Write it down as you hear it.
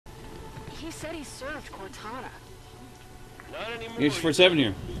He said he served Cortana. Not anymore. H47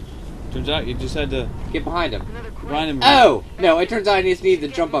 here. Turns out you just had to Get behind him. grind him. Oh! No, it turns out I just need to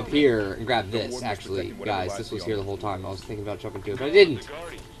jump up here and grab this, actually. Guys, this was here the whole time. I was thinking about jumping to it, but I didn't.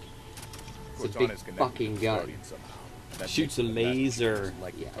 It's a big fucking gun. Shoots a laser.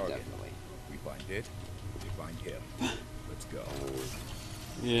 Yeah, definitely. We find it, we find him. Let's go.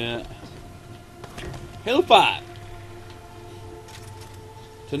 Yeah. Halo 5!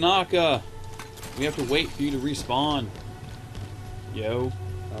 Tanaka! We have to wait for you to respawn. Yo.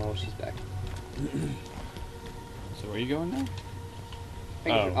 Oh, she's back. So where are you going now?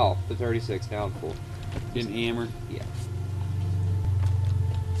 Oh, the 36. Now I'm full. Getting hammered. Yeah.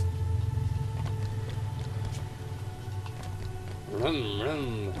 Rum,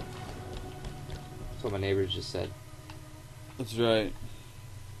 rum. That's what my neighbors just said. That's right.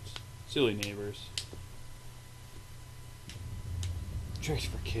 Silly neighbors. Tricks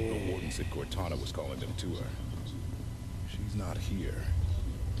for The kids. warden said Cortana was calling them to her. She's not here.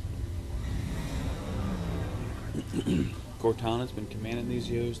 Cortana's been commanding these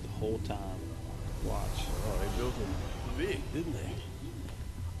Yos the whole time. Watch. Oh, they built him big, didn't they?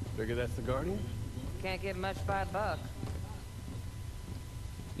 Figure that's the Guardian? Can't get much by a buck.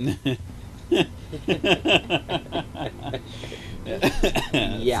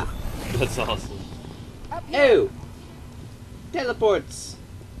 Yeah. That's awesome. Oh! Teleports!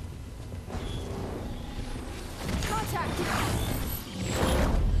 Contact!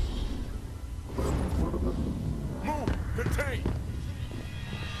 Move! Contain!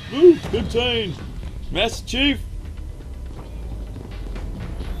 Move! Contain! Master Chief!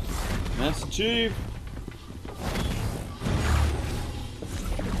 Master Chief!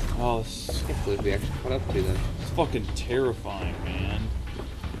 Oh, I can't believe we actually caught up to them. it's fucking terrifying, man.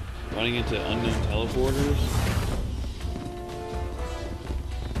 Running into unknown teleporters.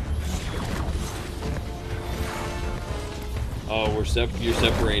 Oh, you're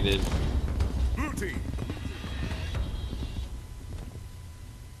separated. Blue team!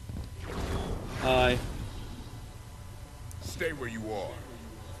 Hi. Stay where you are.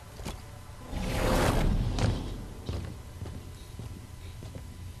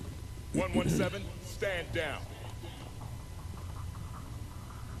 (117), stand down.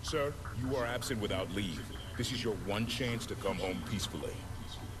 Sir, you are absent without leave. This is your one chance to come home peacefully.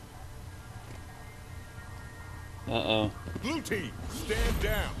 Uh-oh. Blue team, stand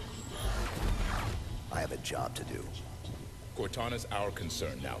down. I have a job to do. Cortana's our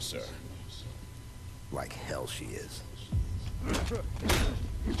concern now, sir. Like hell she is.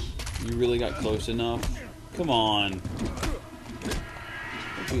 You really got close enough? Come on.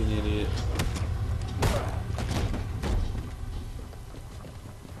 Don't be an idiot.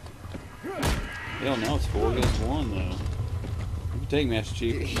 Hell, now it's 4 against 1, though. You can take Master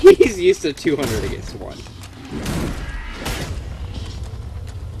Chief. He's used to 200 against 1.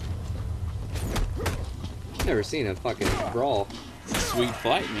 Never seen a fucking brawl. It's a sweet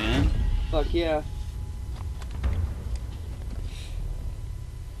fight, man. Fuck yeah.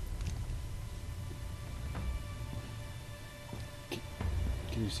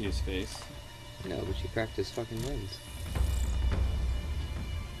 Can you see his face? No, but she cracked his fucking lens.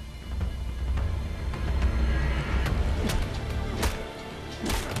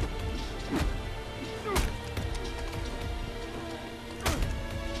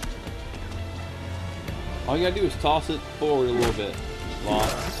 All you gotta do is toss it forward a little bit. Lock.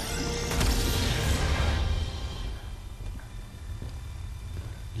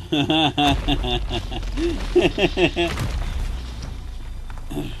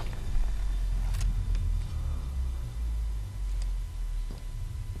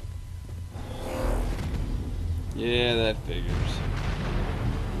 Yeah, that figures.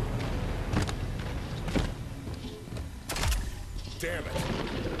 Damn it.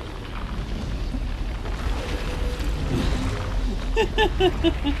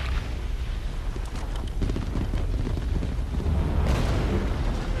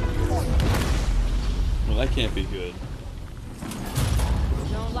 Well, that can't be good.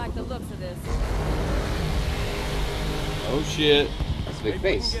 Don't like the looks of this. Oh shit. That's a big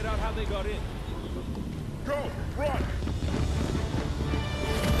face. Get out how they got in. Go, run.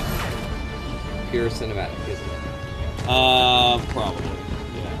 Pure cinematic, isn't it? Probably.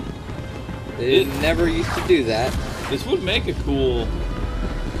 Yeah. They never used to do that. This would make a cool.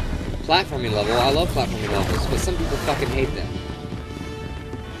 Platforming level. I love platforming levels, but some people fucking hate them.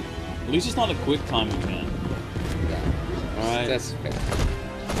 At least it's not a quick time event. Yeah. Alright. That's fair.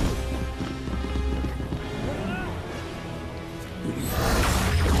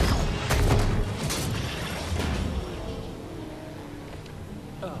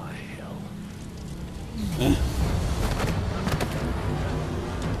 Oh, hell.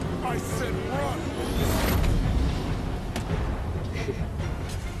 I said run!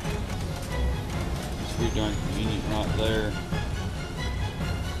 It's pretty darn convenient right there.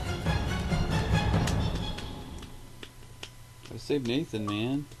 Gotta save Nathan,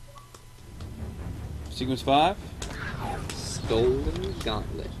 man. Sequence 5? Stolen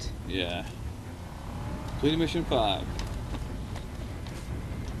Gauntlet. Yeah. Completed mission 5.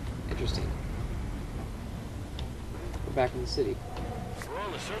 Interesting. We're back in the city. We're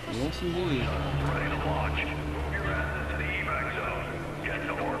on the surface. Yes, indeed.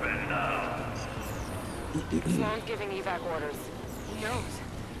 Sloan's giving evac orders. He knows.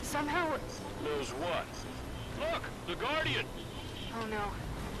 Somehow we're... Knows what? Look, the Guardian. Oh no.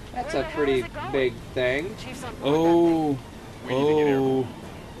 That's Where a the hell pretty is it going? big thing. Chief's on board Oh. Oh.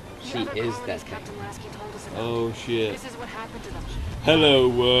 She The other is colonies that thing. Captain Lasky told us about. Oh, shit. This is what happened to them. Hello,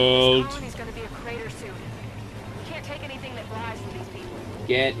 This world. colony's gonna be a crater soon. We can't take anything that flies from these people.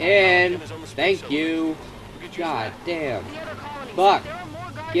 Get in. Thank you. God damn. The other colonies. Fuck. There are more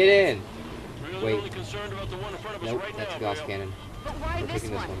guardians. Get in. Really Wait. only concerned about the one in front of us Nope, right that's a now, Gauss Vale. cannon. But why We're this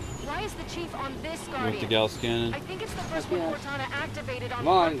taking this one? one. Why is the chief on this With the guardian? Gauss cannon. I think it's the first Yeah. one Cortana activated on Come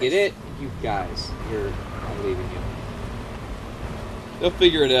on, get purpose. it. You guys. I believe in you. They'll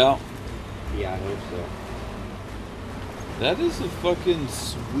figure it out. Yeah, I hope so. That is a fucking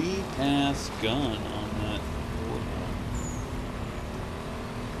sweet ass gun on that warthog.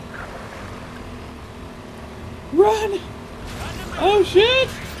 Run! Oh shit!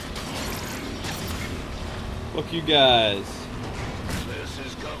 Fuck you guys. This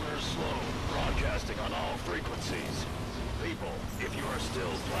is Governor Sloan, broadcasting on all frequencies. People, if you are still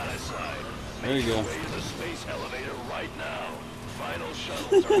planet-side, There you go. way to the space elevator right now. Final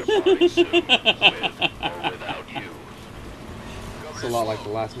shuttles are departing soon, with or without you. It's a lot like the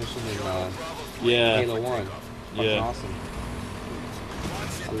last mission in Yeah. Halo 1. Fucking Yeah. awesome.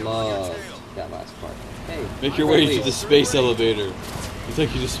 I loved that last part. Hey, Make your way to please. the space elevator. It'll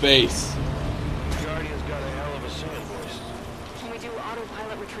take you to space. Guardian's got a hell of a sand voice. Can we do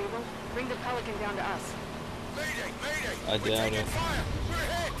autopilot retrieval? Bring the Pelican down to us. Mayday! Mayday! I doubt it. Fire! We're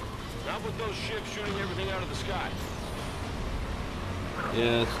hit! Not with those ships shooting everything out of the sky.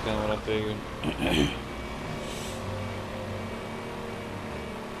 Yeah, that's kind of what I figured.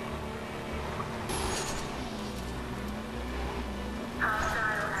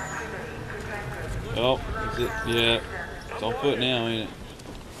 Oh, is it? Yeah. It's on foot now, ain't it?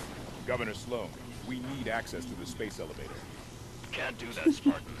 Governor Sloan, we need access to the space elevator. Can't do that,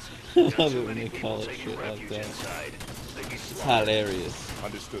 Spartans. I Got love too it when many they people call it taking shit like refuge that. inside. They'd be It's slaughtered. hilarious.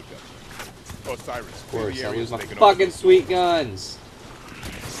 Understood, Governor. Osiris, Of clear course, the I area lose so my they can fucking open- sweet guns.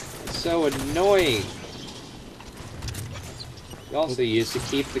 It's so annoying. You also used to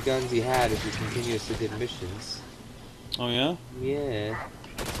keep the guns you had as you continuously did missions. Oh, yeah? Yeah.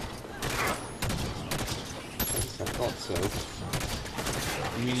 At least I thought so.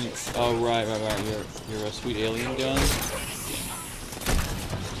 You mean, oh, right. Your sweet alien gun?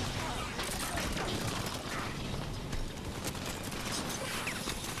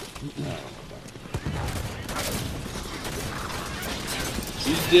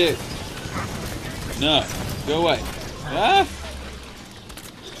 You dick. No. Go away. Ah!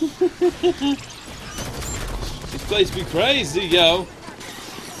 This place be crazy, yo.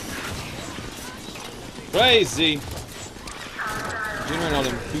 Crazy. Generate all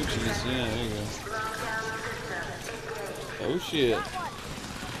them coochies. Yeah, there you go. Oh shit.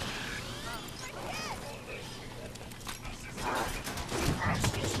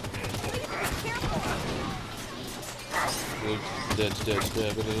 Dead.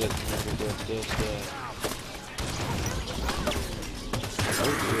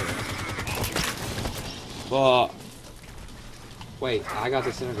 Oh shit. Fuck. Wait, I got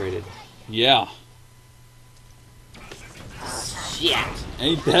disintegrated. Yeah. Shit!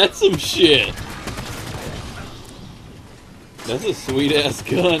 Ain't that some shit? That's a sweet ass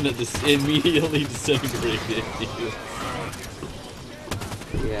gun that just immediately disintegrated you.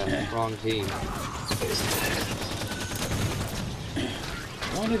 Yeah, wrong team.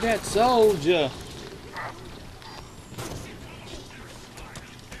 Wanted that soldier.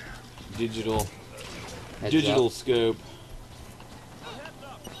 Digital Heads up. scope.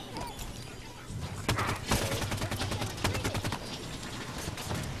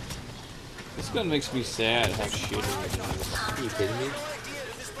 This gun makes me sad how shitty it is. Are you kidding me?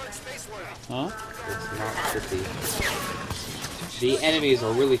 Huh? It's not pretty. The enemies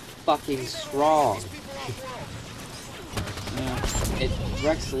are really fucking strong. Yeah, It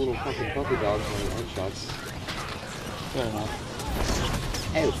wrecks the little fucking puppy dogs when it headshots. fair enough.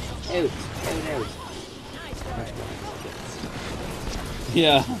 Out, out, out, out.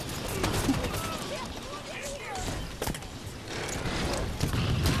 Yeah.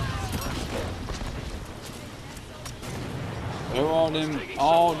 Throw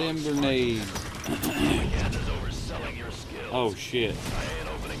all them grenades. Propaganda's overselling your skills. Oh shit. I ain't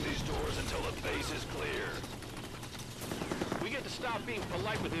opening these doors until the base is clear. We get to stop being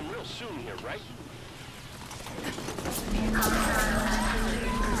polite with him real soon here, right?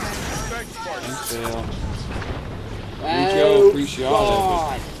 Thanks, Spartan. Thanks, Phil. Oh, Appreciate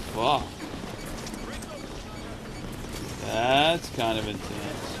God. it. Fuck. That's kind of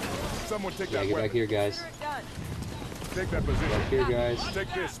intense. Someone take Yeah, that get weapon. back here, guys. Take that position. Back here, guys.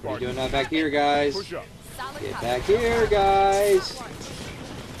 Take this, What are you Spartan. doing out back here, guys? Push up. Get back here, guys. Oh,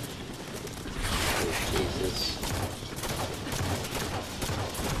 Jesus.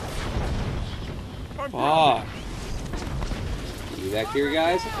 Fuck. You back here,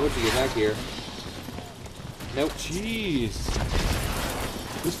 guys? What'd you get back here? Nope. Jeez.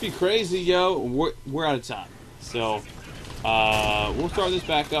 This be crazy, yo. We're out of time. So, we'll start this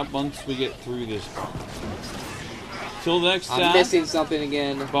back up once we get through this part. Till next time. I'm missing something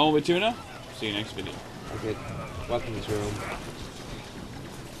again. Bone with Tuna. See you next video. Okay. Weapons room.